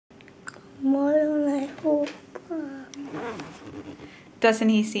morgon allihopa. Doesn't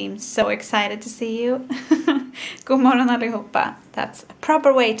he seem so excited to see you? God morgon allihopa. That's a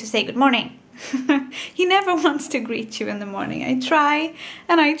proper way to say good morning. He never wants to greet you in the morning. I try,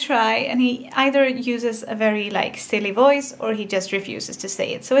 and he either uses a very like silly voice or he just refuses to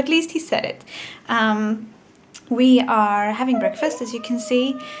say it. So at least he said it. We are having breakfast, as you can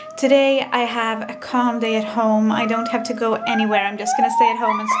see. Today I have a calm day at home. I don't have to go anywhere. I'm just gonna stay at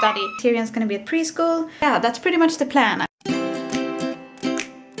home and study. Tyrion's gonna be at preschool. Yeah, that's pretty much the plan.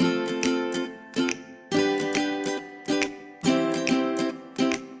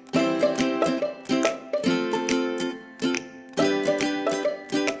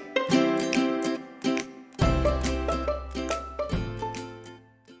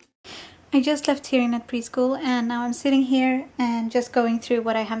 I just left Tyrion at preschool and now I'm sitting here and just going through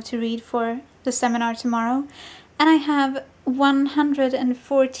what I have to read for the seminar tomorrow. And I have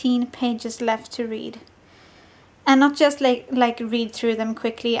 114 pages left to read. And not just like read through them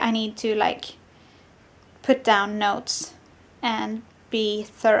quickly, I need to like put down notes and be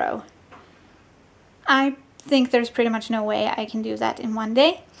thorough. I think there's pretty much no way I can do that in one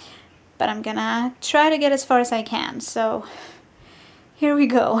day, but I'm gonna try to get as far as I can, so here we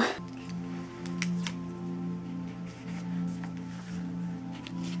go.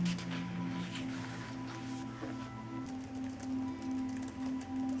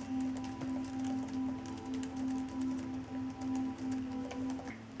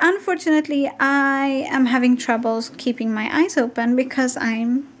 Unfortunately, I am having troubles keeping my eyes open because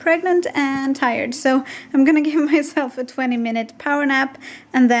I'm pregnant and tired. So I'm gonna give myself a 20-minute power nap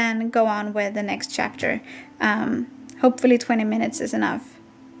and then go on with the next chapter. Hopefully 20 minutes is enough.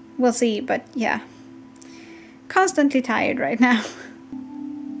 We'll see, but yeah. Constantly tired right now.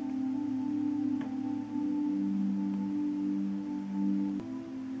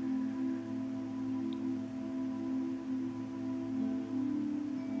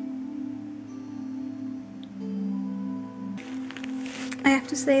 I have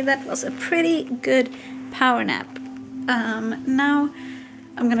to say that was a pretty good power nap. Now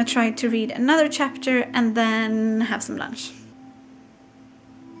I'm gonna try to read another chapter and then have some lunch.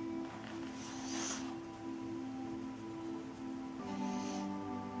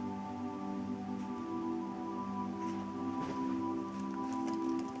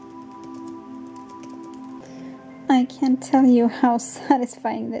 I can't tell you how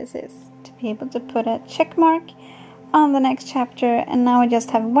satisfying this is to be able to put a check mark on the next chapter, and now I just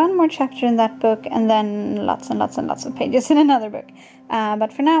have one more chapter in that book and then lots and lots and lots of pages in another book.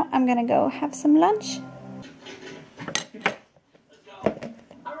 But for now I'm gonna go have some lunch. Let's go.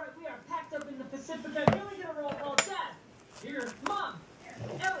 Alright, we are packed up in the Pacifica. Here we get a roll call. Dad, here, Mom,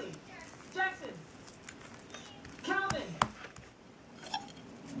 Ellie, Jackson, Calvin.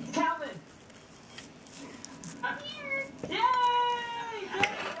 Yay!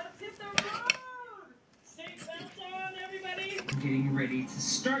 Let's hit the road! Seatbelts on, everybody! I'm getting ready to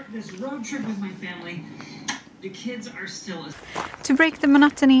start this road trip with my family. The kids are still... To break the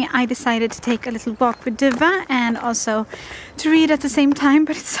monotony, I decided to take a little walk with Diva and also to read at the same time,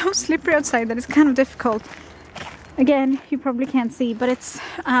 but it's so slippery outside that it's kind of difficult. Again, you probably can't see, but it's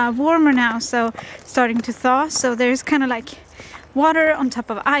warmer now, so it's starting to thaw, so there's kind of like water on top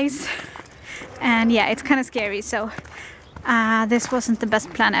of ice, and yeah, it's kind of scary, so this wasn't the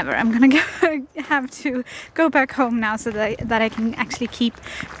best plan ever. I'm gonna have to go back home now so that I can actually keep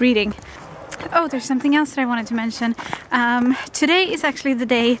reading. Oh, there's something else that I wanted to mention. Today is actually the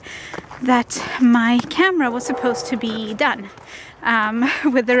day that my camera was supposed to be done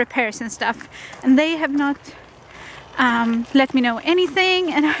with the repairs and stuff, and they have not let me know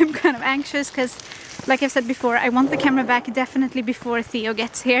anything, and I'm kind of anxious because, like I've said before, I want the camera back definitely before Theo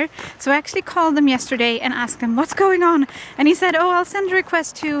gets here. So I actually called them yesterday and asked them what's going on, and he said, oh, I'll send a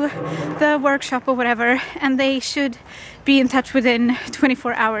request to the workshop or whatever, and they should be in touch within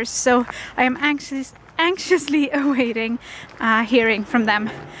 24 hours. So I am anxiously awaiting hearing from them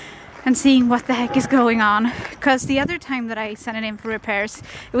and seeing what the heck is going on, because the other time that I sent it in for repairs,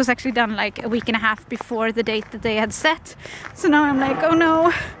 it was actually done like a week and a half before the date that they had set. So now I'm like, oh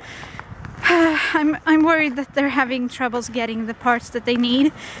no. I'm worried that they're having troubles getting the parts that they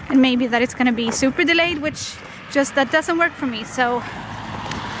need, and maybe that it's gonna be super delayed, which just that doesn't work for me. So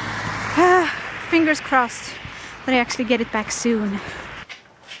fingers crossed that I actually get it back soon.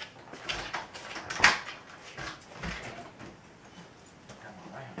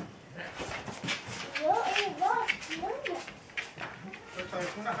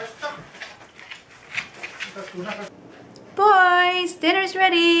 Boys, dinner's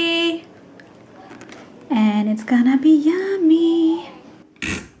ready! And it's gonna be yummy!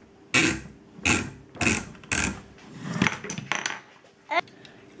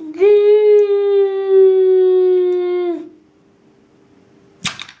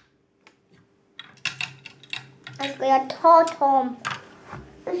 ta Tom.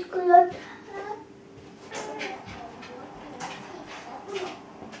 Jag skulle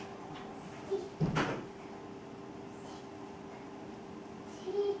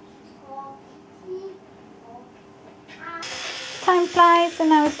Time flies and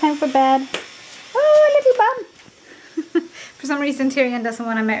now it's time for bed. Oh, a little bum! For some reason Tyrion doesn't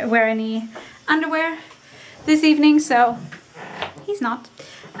want to wear any underwear this evening, so he's not.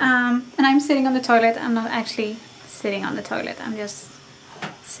 And I'm sitting on the toilet. I'm not actually sitting on the toilet. I'm just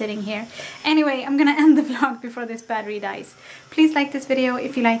sitting here. Anyway, I'm gonna end the vlog before this battery dies. Please like this video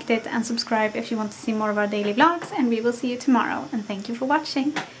if you liked it and subscribe if you want to see more of our daily vlogs, and we will see you tomorrow. And thank you for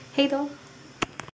watching. Hej då!